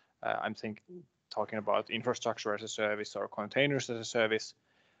 I'm talking about infrastructure as a service or containers as a service.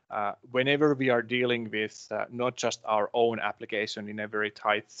 Whenever we are dealing with not just our own application in a very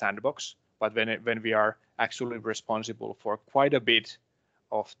tight sandbox, but when we are actually responsible for quite a bit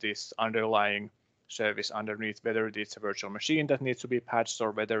of this underlying service underneath, whether it is a virtual machine that needs to be patched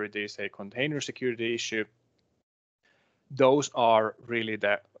or whether it is a container security issue, those are really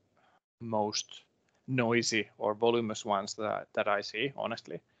the most noisy or voluminous ones that I see,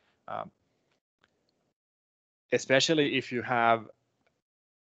 honestly. Especially if you're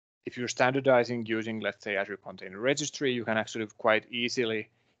standardizing using, let's say, Azure Container Registry, you can actually quite easily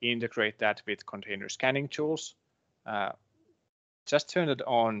integrate that with container scanning tools just turn it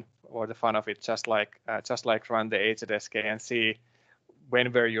on for the fun of it, just like run the AZSK and see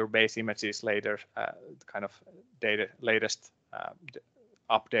when were your base images later kind of latest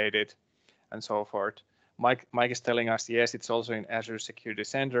updated and so forth. Mike is telling us, yes, it's also in Azure Security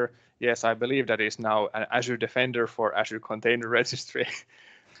Center. Yes, I believe that is now an Azure Defender for Azure Container Registry.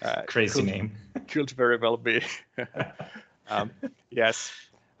 Crazy name. Could very well be. Yes,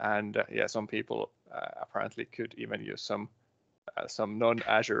 and yeah, some people apparently could even use some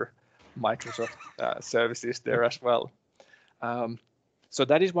non-Azure Microsoft services there as well. So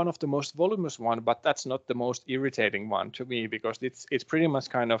that is one of the most voluminous one, but that's not the most irritating one to me, because it's pretty much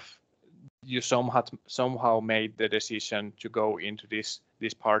kind of you somehow made the decision to go into this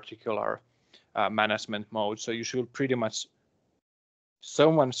particular management mode. So you should pretty much,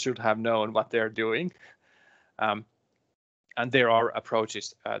 someone should have known what they're doing. And there are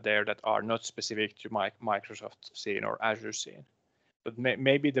approaches there that are not specific to Microsoft scene or Azure scene. But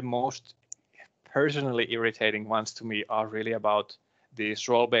maybe the most personally irritating ones to me are really about this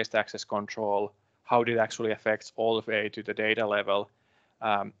role-based access control, how it actually affects all the way to the data level,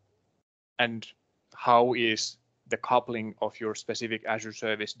 and how is the coupling of your specific Azure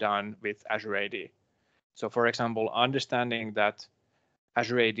service done with Azure AD. So for example, understanding that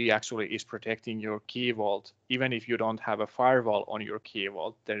Azure AD actually is protecting your key vault, even if you don't have a firewall on your key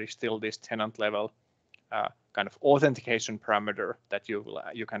vault, there is still this tenant level kind of authentication parameter that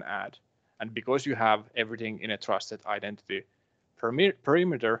you can add. And because you have everything in a trusted identity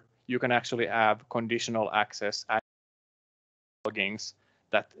perimeter, you can actually have conditional access loggings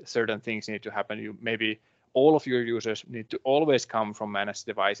that certain things need to happen. Maybe all of your users need to always come from managed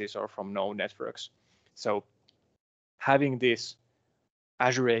devices or from known networks. So having this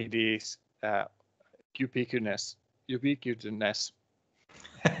Azure AD's ubiquitousness.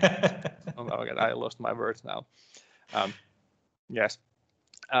 Oh my God, I lost my words now. Yes,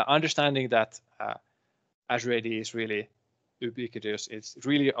 understanding that Azure AD is really ubiquitous. It's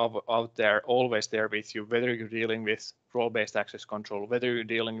really out there, always there with you, whether you're dealing with role-based access control, whether you're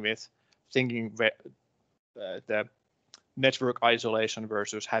dealing with thinking the network isolation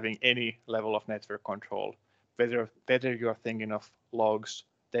versus having any level of network control, whether you're thinking of logs,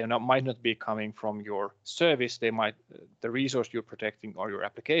 they might not be coming from your service, the resource you're protecting or your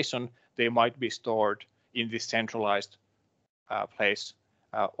application, they might be stored in this centralized place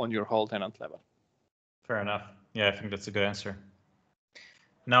on your whole tenant level. Fair enough. Yeah, I think that's a good answer.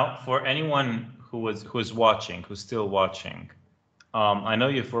 Now, for anyone who's still watching, I know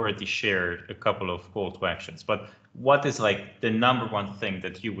you've already shared a couple of call to actions, but what is like the number one thing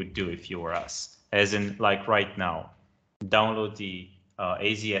that you would do if you were us? As in, like right now, download the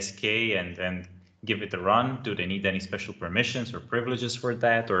AZSK and give it a run. Do they need any special permissions or privileges for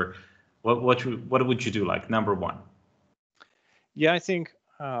that, or what would you do? Like number one? Yeah, I think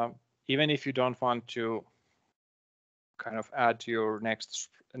even if you don't want to kind of add to your next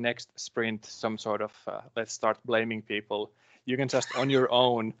sprint some sort of let's start blaming people, you can just on your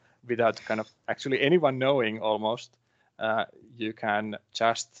own, without kind of actually anyone knowing almost, you can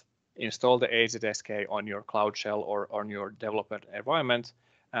just install the AZSK on your Cloud Shell or on your development environment,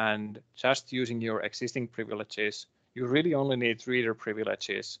 and just using your existing privileges, you really only need reader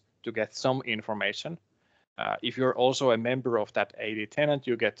privileges to get some information. If you're also a member of that AD tenant,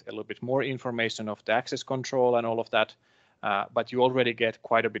 you get a little bit more information of the access control and all of that, but you already get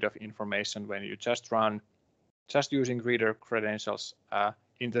quite a bit of information when you just run, just using reader credentials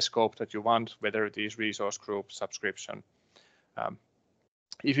in the scope that you want, whether it is resource group, subscription.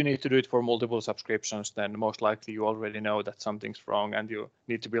 If you need to do it for multiple subscriptions, then most likely you already know that something's wrong and you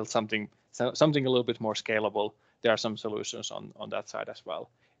need to build something a little bit more scalable. There are some solutions on that side as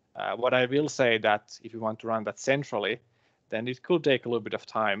well. What I will say that if you want to run that centrally, then it could take a little bit of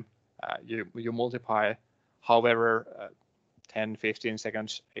time. You multiply however 10, 15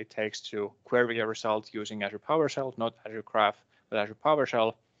 seconds it takes to query a result using Azure PowerShell, not Azure Graph, but Azure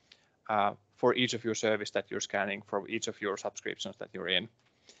PowerShell for each of your service that you're scanning, for each of your subscriptions that you're in.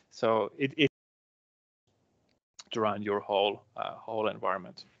 So it to run your whole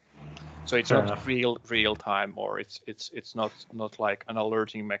environment. So it's Fair not enough. real time, or it's not like an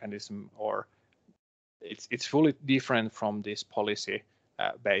alerting mechanism, or it's fully different from this policy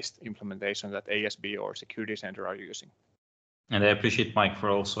based implementation that ASB or Security Center are using. And I appreciate Mike for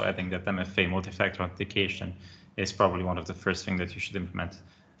also adding that MFA, multi-factor authentication, is probably one of the first things that you should implement.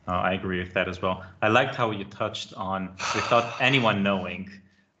 I agree with that as well. I liked how you touched on without anyone knowing.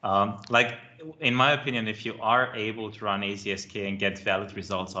 Like, in my opinion, if you are able to run AZSK and get valid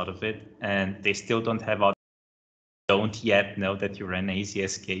results out of it, and they still don't yet know that you ran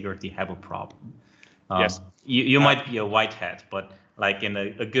AZSK, you already have a problem. Yes. You might be a white hat, but like in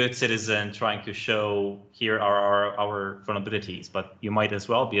a good citizen trying to show here are our vulnerabilities, but you might as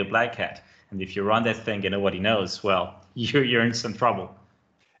well be a black hat. And if you run that thing and nobody knows, well, you're in some trouble.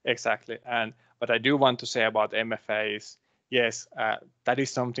 Exactly. And what I do want to say about MFA is, yes, that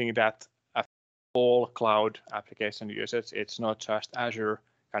is something that all cloud application users. It's not just Azure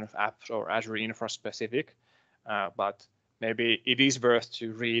kind of apps or Azure infra specific, but maybe it is worth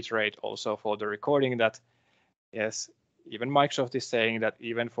to reiterate also for the recording that, yes, even Microsoft is saying that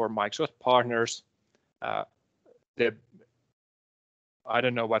even for Microsoft partners, I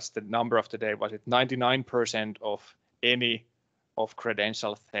don't know what's the number of the day, was it 99% of any of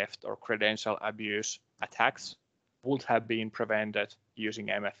credential theft or credential abuse attacks would have been prevented using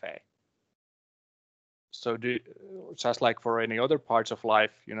MFA. So just like for any other parts of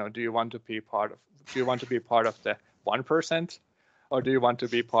life, do you want to be part of the 1% or do you want to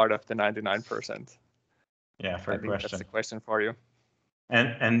be part of the 99%? Yeah, fair question. That's the question for you.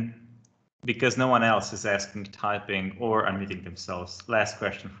 And because no one else is asking, typing, or unmuting themselves, last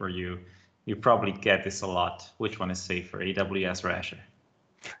question for you. You probably get this a lot. Which one is safer, AWS or Azure?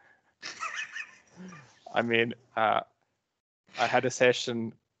 I mean, I had a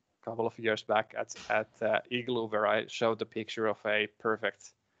session a couple of years back at Igloo where I showed the picture of a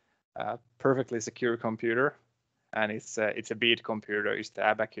perfectly secure computer, and it's a bead computer. It's the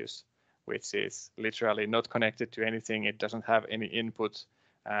Abacus, which is literally not connected to anything. It doesn't have any input,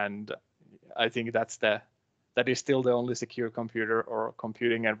 and I think that is still the only secure computer or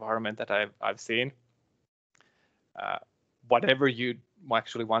computing environment that I've seen. Whatever you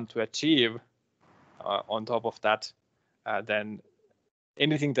actually want to achieve on top of that, then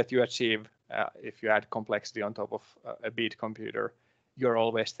anything that you achieve, if you add complexity on top of a beat computer, you're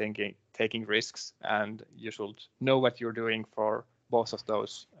always taking risks, and you should know what you're doing for both of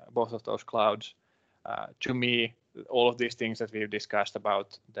those clouds. To me, all of these things that we've discussed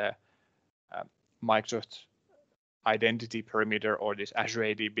about the Microsoft identity perimeter or this Azure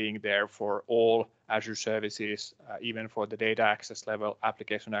AD being there for all Azure services, even for the data access level,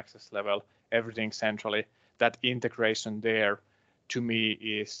 application access level, everything centrally, that integration there to me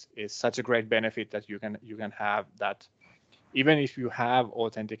is such a great benefit that you can have that. Even if you have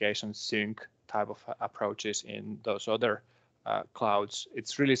authentication sync type of approaches in those other clouds,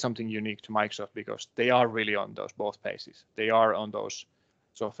 it's really something unique to Microsoft because they are really on those both paces. They are on those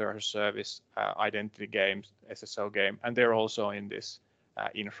software as a service, identity games, SSO game, and they're also in this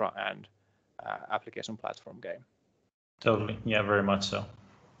infra and application platform game. Totally, yeah, very much so.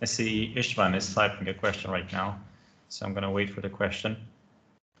 I see Istvan is typing a question right now, so I'm going to wait for the question.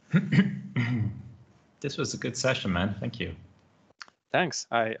 This was a good session, man. Thank you. Thanks.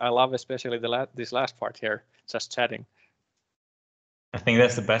 I love especially this last part here, just chatting. I think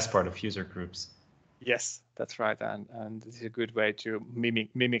that's the best part of user groups. Yes, that's right, and it's a good way to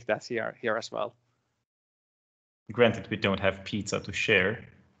mimic that here as well. Granted, we don't have pizza to share,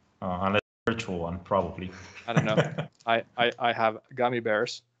 unless virtual one, probably. I don't know. I have gummy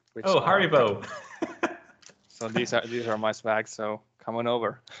bears. Which Haribo. So these are my swag. So come on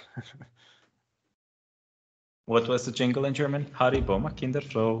over. What was the jingle in German? Haribo, my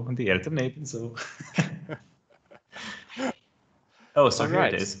Kinderfrau, und die Eltern ebenso. Oh, so here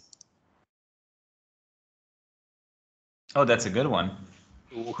it is. Oh, that's a good one.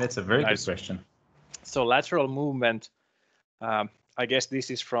 Ooh, that's a very good question. So lateral movement, I guess this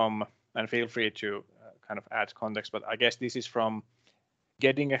is from, and feel free to kind of add context, but I guess this is from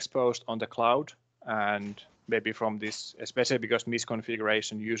getting exposed on the cloud, and maybe from this, especially because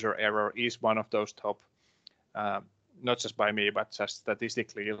misconfiguration user error is one of those top, not just by me, but just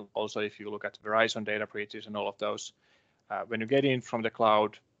statistically, also if you look at Verizon data breaches and all of those, when you get in from the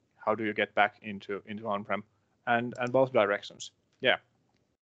cloud, how do you get back into on-prem? And both directions. Yeah.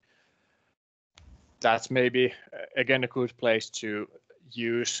 That's maybe, again, a good place to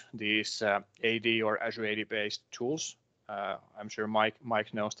use these AD or Azure AD based tools. I'm sure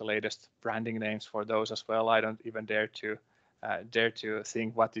Mike knows the latest branding names for those as well. I don't even dare to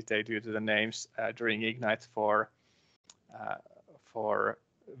think what did they do to the names during Ignite for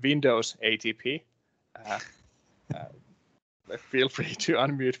Windows ATP. Feel free to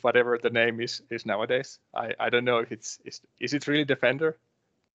unmute whatever the name is nowadays. I don't know if is it really Defender?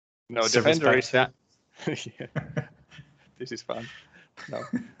 No, Service Defender is that. Yeah. This is fun. No.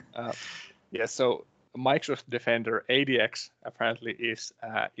 Yeah. So Microsoft Defender ADX apparently is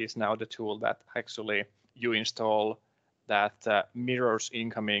now the tool that actually you install that mirrors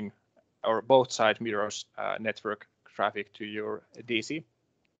incoming, or both side mirrors network traffic to your DC,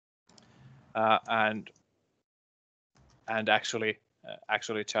 and actually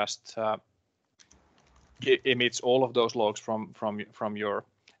just emits all of those logs from your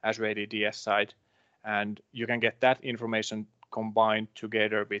Azure AD DS side, and you can get that information combined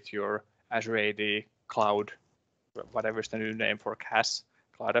together with your Azure AD Cloud, whatever's the new name for CAS,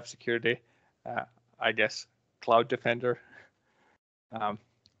 Cloud App Security, I guess Cloud Defender,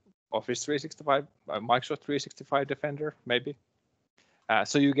 Office 365, Microsoft 365 Defender, maybe.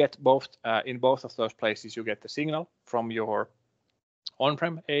 So you get both, in both of those places, you get the signal from your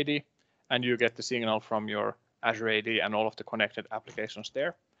on-prem AD, and you get the signal from your Azure AD and all of the connected applications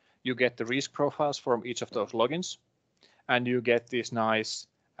there. You get the risk profiles from each of those logins, and you get these nice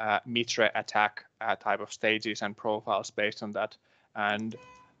Mitre attack type of stages and profiles based on that. And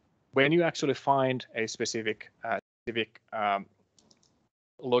when you actually find a specific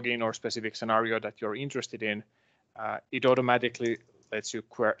login or specific scenario that you're interested in, it automatically lets you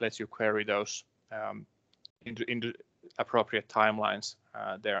query those into appropriate timelines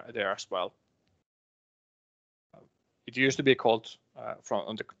there as well. It used to be called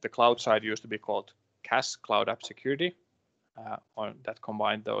on the cloud side, used to be called CAS, Cloud App Security, that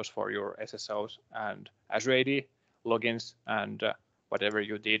combined those for your SSOs and Azure AD logins and whatever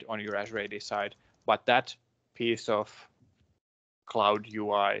you did on your Azure AD side. But that piece of Cloud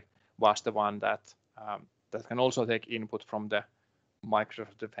UI was the one that can also take input from the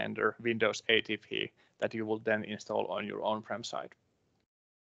Microsoft Defender Windows ATP that you will then install on your on-prem side.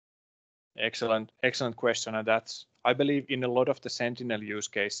 Excellent question, and that's, I believe, in a lot of the Sentinel use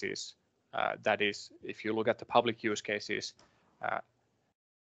cases. That is, if you look at the public use cases,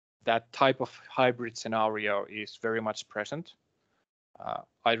 that type of hybrid scenario is very much present.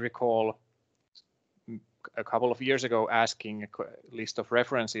 I recall a couple of years ago asking a list of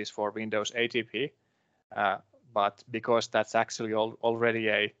references for Windows ATP, but because that's actually already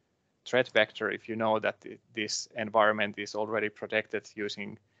a threat vector, if you know that this environment is already protected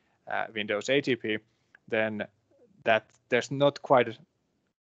using Windows ATP, then that there's not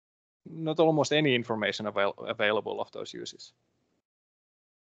almost any information available of those uses.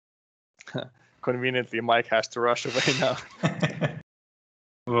 Conveniently, Mike has to rush away now.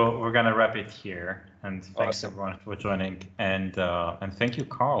 Well, we're gonna wrap it here, and thanks Awesome. everyone for joining, and thank you,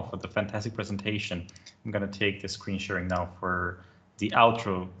 Karl, for the fantastic presentation. I'm gonna take the screen sharing now for the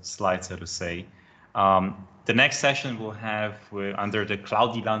outro slide, so to say. The next session we'll have under the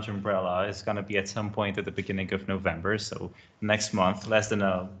Cloudee Lounge umbrella is going to be at some point at the beginning of November, so next month, less than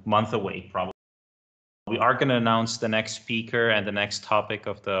a month away probably. We are going to announce the next speaker and the next topic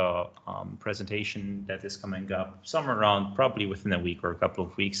of the presentation that is coming up somewhere around probably within a week or a couple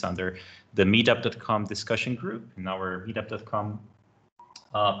of weeks under the meetup.com discussion group in our meetup.com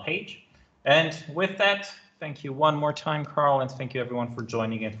page. And with that, thank you one more time, Karl, and thank you everyone for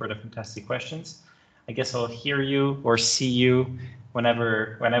joining in for the fantastic questions. I guess I'll hear you or see you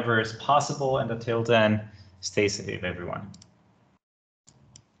whenever is possible. And until then, stay safe, everyone.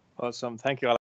 Awesome. Thank you, Alex.